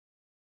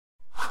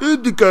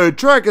Indigo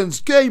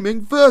Dragons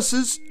Gaming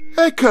versus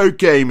Echo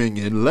Gaming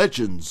in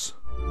Legends.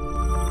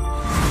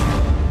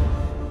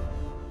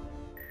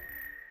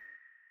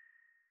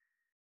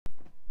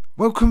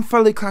 Welcome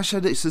fellow Clash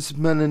Addicts, this is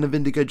Merlin of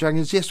Indigo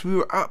Dragons. Yes, we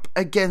were up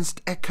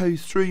against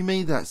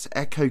EchoThruMe's, that's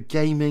Echo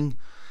Gaming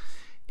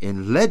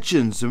in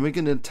Legends, and we're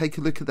going to take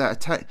a look at that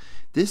attack.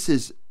 This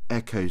is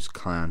Echo's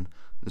clan,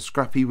 the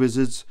Scrappy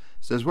Wizards.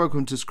 It says,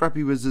 welcome to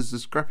Scrappy Wizards, the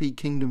Scrappy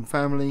Kingdom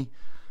family.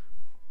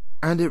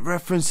 And it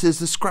references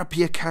the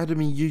Scrappy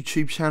Academy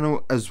YouTube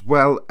channel as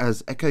well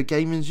as Echo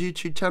Gaming's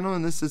YouTube channel.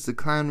 And this is the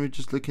clan we're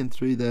just looking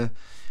through there.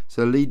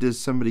 So leader's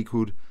somebody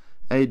called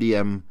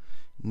ADM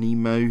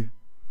Nemo.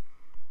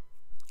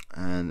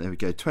 And there we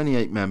go,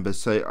 28 members.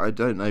 So I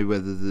don't know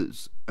whether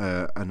there's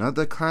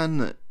another clan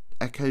that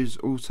Echo's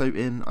also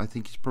in. I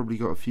think he's probably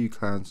got a few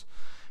clans.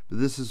 But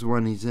this is the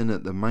one he's in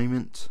at the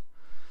moment.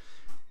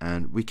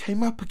 And we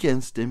came up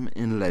against him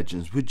in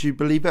Legends. Would you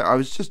believe it? I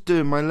was just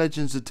doing my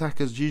Legends attack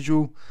as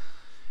usual,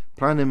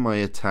 planning my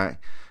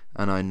attack,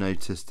 and I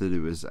noticed that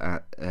it was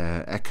at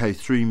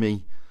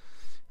EchoThruMe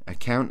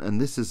account, and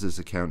this is his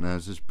account now,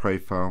 his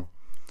profile.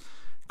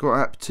 Got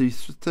up to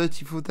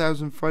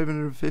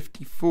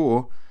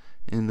 34,554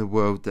 in the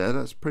world there.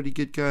 That's pretty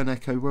good going,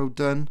 Echo. Well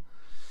done.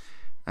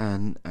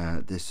 And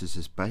this is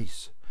his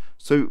base.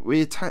 So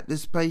we attacked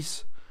this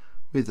base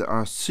with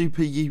our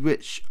super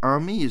Ye-Witch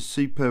army, his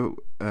super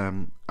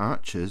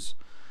archers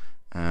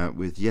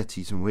with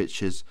Yetis and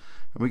Witches.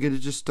 And we're going to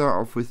just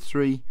start off with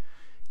 3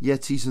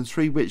 Yetis and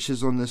 3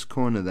 Witches on this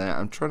corner there.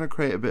 I'm trying to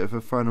create a bit of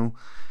a funnel.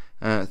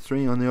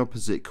 3 on the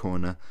opposite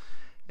corner.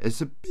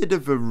 It's a bit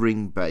of a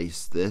ring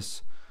base,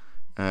 this.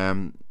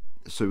 So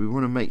we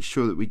want to make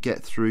sure that we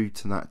get through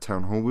to that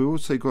town hall. We've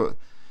also got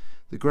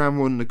the Grand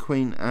Warden, the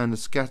Queen, and a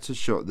scatter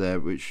shot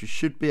there, which we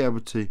should be able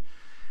to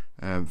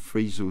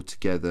freeze all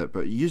together,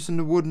 but using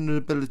the Warden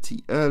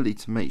ability early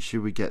to make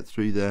sure we get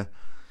through there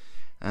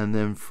and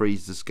then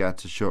freeze the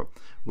scatter shot.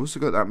 We've also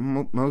got that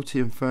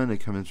multi-inferno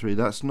coming through.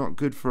 That's not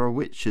good for our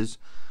witches.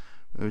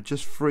 We'll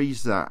just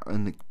freeze that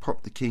and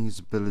pop the King's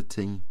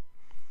ability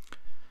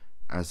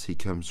as he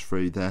comes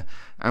through there.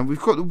 And we've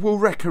got the Wall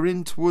Wrecker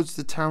in towards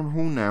the town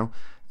hall now,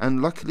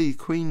 and luckily the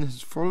Queen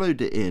has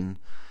followed it in,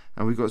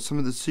 and we've got some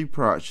of the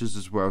super archers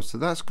as well, so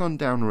that's gone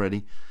down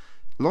already.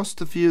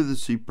 Lost a few of the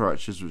super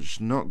archers, which is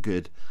not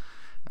good,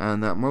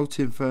 and that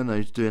multi-inferno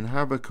is doing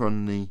havoc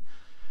on the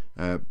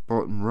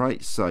bottom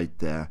right side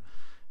there.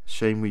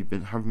 Shame we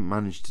haven't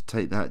managed to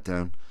take that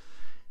down.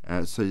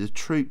 So the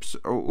troops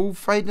are all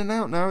fading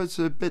out now. It's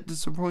a bit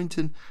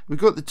disappointing. We've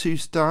got the 2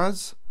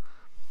 stars,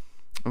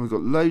 and we've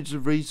got loads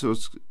of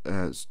resource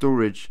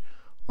storage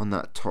on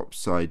that top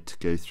side to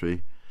go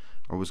through.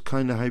 I was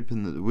kind of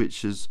hoping that the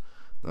witches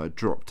that I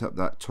dropped up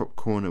that top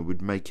corner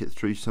would make it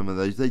through some of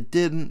those. They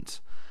didn't.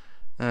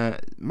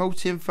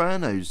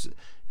 Multi-infernos,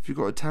 if you've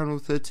got a Town Hall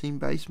 13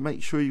 base,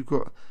 make sure you've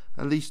got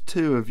at least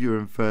 2 of your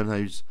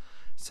infernos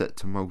set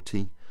to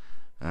multi,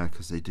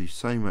 because they do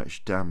so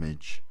much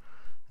damage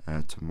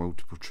to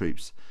multiple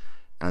troops.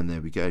 And there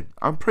we go.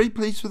 I'm pretty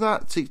pleased with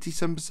that.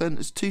 67%.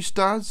 It's 2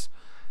 stars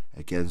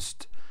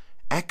against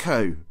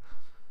Echo.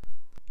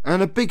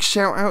 And a big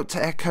shout out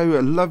to Echo.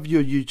 I love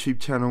your YouTube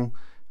channel.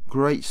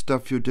 Great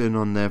stuff you're doing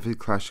on there for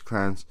Clash of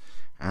Clans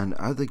and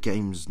other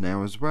games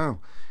now as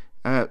well.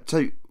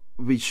 So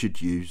we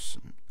should use,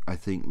 I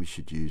think we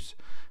should use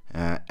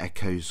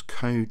Echo's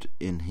code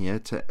in here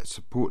to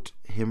support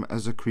him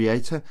as a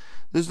creator.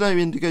 There's no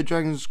Indigo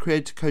Dragons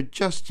creator code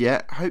just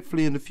yet.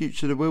 Hopefully in the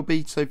future there will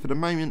be. So for the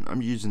moment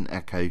I'm using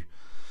Echo.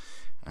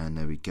 And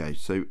there we go.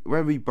 So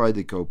when we buy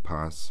the gold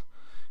pass,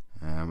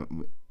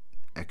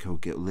 Echo will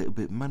get a little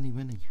bit of money,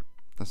 won't he?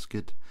 That's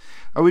good.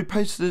 We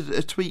posted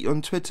a tweet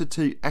on Twitter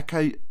to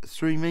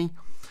EchoThruMe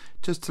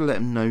just to let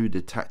him know he'd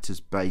attacked his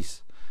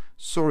base.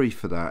 Sorry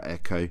for that,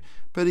 Echo,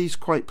 but he's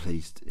quite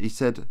pleased. He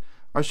said,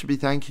 I should be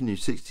thanking you,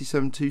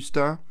 67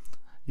 2-star.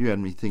 You had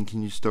me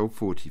thinking you stole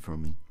 40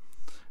 from me.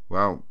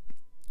 Well,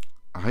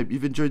 I hope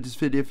you've enjoyed this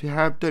video. If you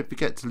have, don't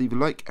forget to leave a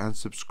like and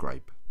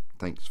subscribe.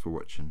 Thanks for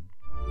watching.